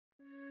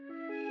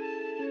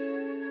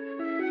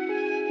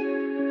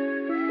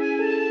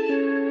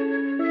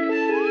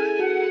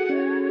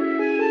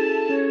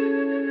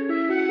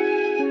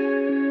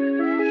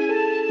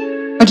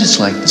just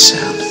like the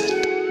sound of it.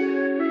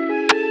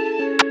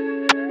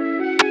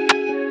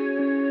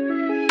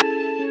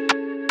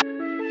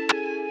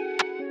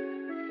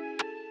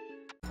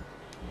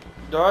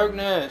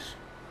 Darkness.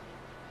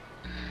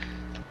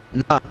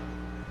 Nah,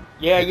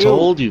 Yeah, I you.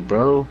 told you,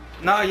 bro.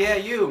 No, yeah,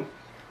 you.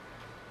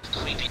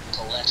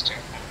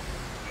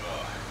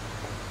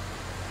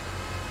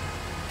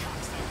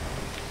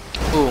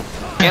 Ooh,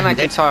 and I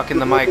can talk in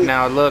the mic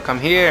now. Look, I'm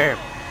here.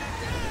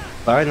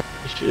 I know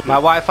shit. My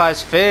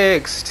Wi-Fi's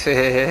fixed.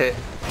 I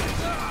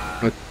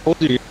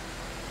told you.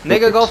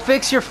 Nigga, go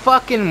fix your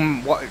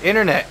fucking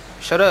internet.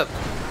 Shut up.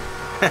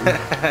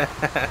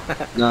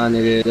 Nah,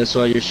 nigga, that's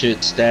why your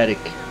shit's static.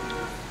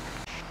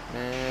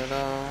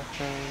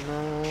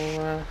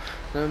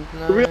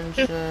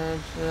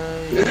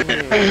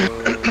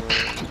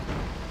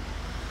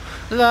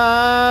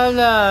 La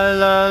la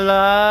la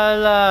la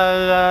la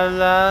la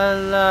la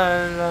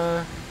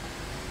la.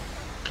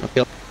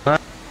 Okay.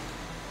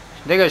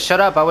 Nigga, shut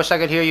up. I wish I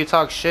could hear you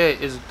talk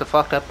shit. Is the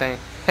fucked up thing.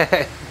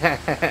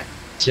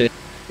 Shit.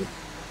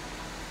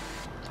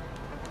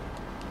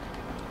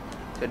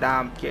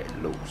 Saddam, get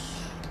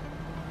loose.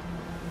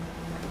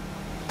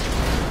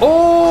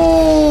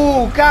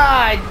 Oh,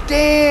 god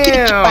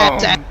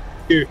damn!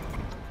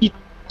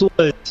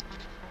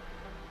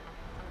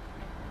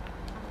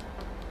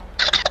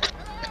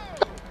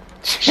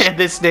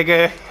 This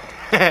nigga.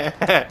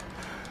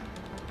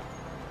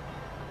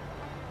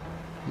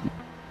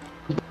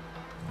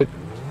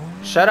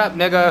 Shut up,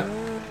 nigga.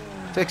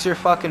 Fix your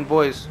fucking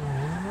voice.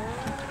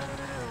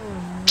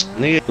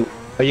 Nigga,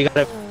 why you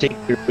gotta take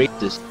your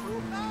racist?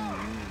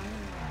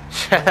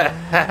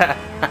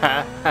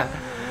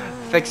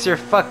 Fix your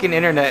fucking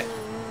internet.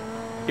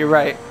 You're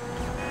right.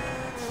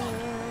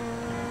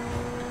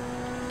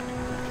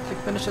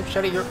 Finish up,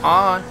 Shuddy. You're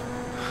on.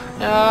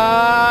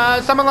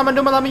 Sama lama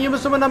duma lama yuma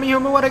suma nama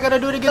yuma. What I gotta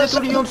do to get it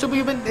through the yum super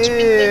human?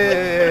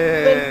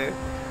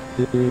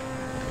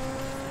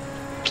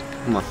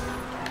 Come on.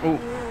 Ooh.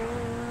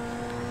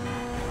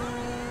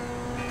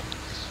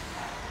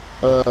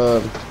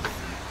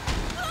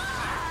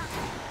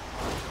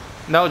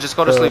 No, just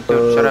go to sleep,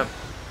 dude. Shut up.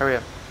 Hurry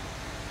up.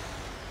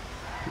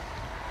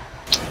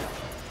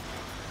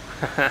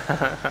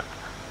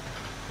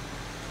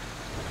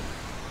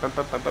 Nah,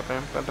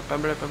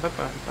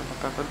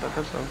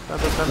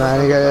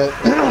 nigga,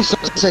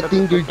 I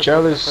think you're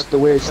jealous the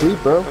way I sleep,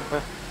 bro.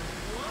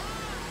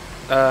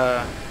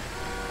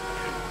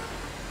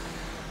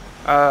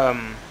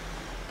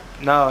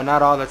 No,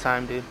 not all the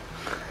time, dude.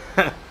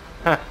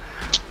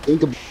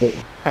 Think about it.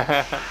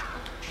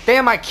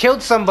 Damn, I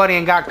killed somebody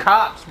and got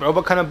cops, bro.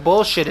 What kind of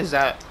bullshit is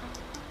that?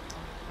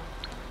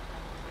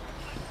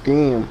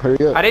 Damn,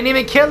 hurry up. I didn't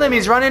even kill him.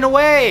 He's running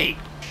away.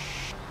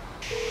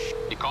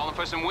 You calling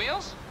for some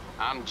wheels?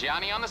 I'm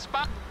Johnny on the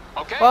spot.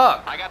 Okay.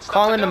 Fuck. I got stuff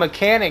Calling to the do.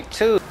 mechanic,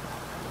 too.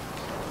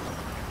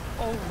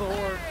 Oh,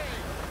 Lord.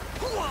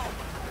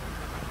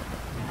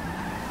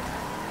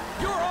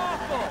 You're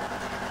awful.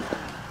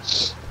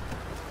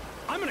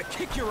 I'm gonna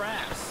kick your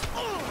ass.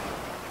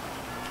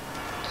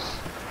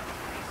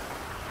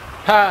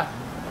 Ha.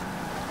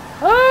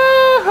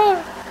 Ah.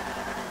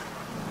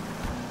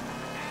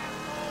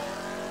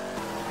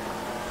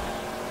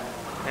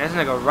 This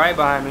nigga right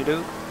behind me,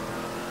 dude.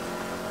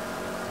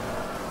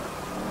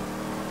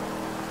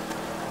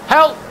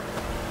 Help!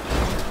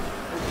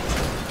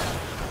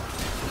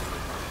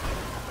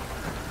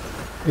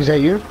 Is that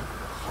you?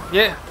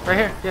 Yeah, right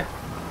here. Yeah.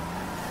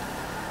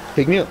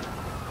 Pick me up.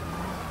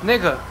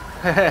 Nigga.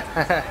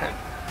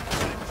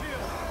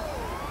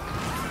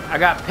 I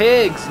got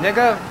pigs,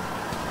 nigga.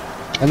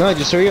 I know,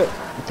 just hurry up.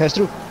 Pass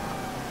through.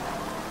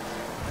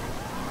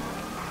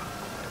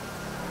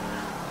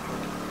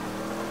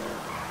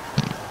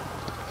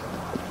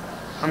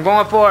 I'm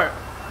going for it.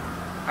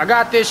 I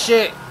got this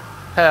shit.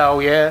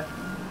 Hell yeah.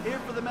 Here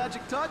for the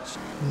magic touch?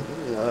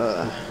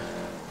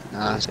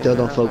 Nah, still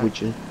don't fuck with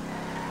you.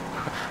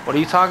 What are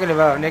you talking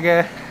about,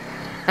 nigga?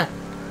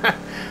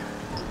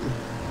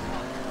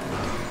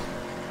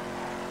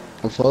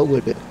 Don't fuck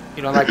with it.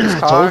 You don't like this I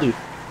car? told you.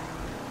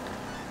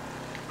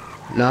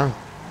 Nah.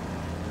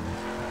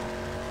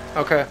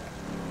 Okay.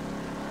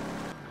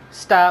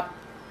 Stop.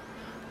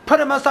 Put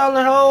him a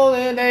solid hole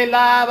in a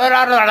live.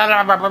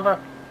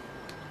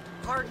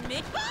 Pardon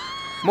me?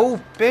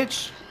 Move,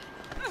 bitch.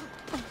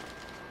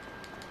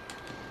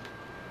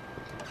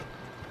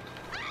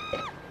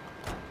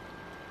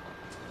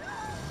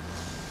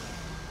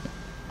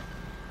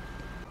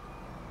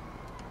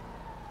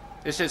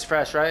 This shit's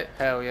fresh, right?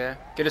 Hell yeah.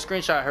 Get a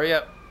screenshot, hurry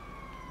up.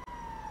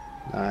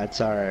 Nah,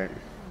 it's alright.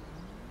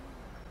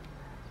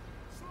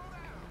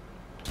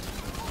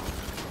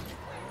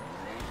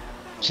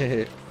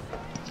 Shit.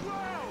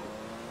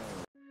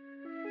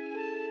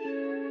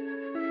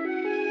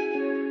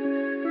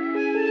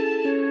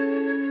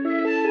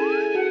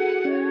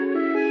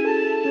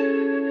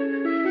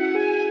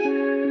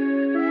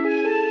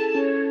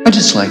 I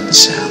just like the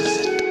sound of it.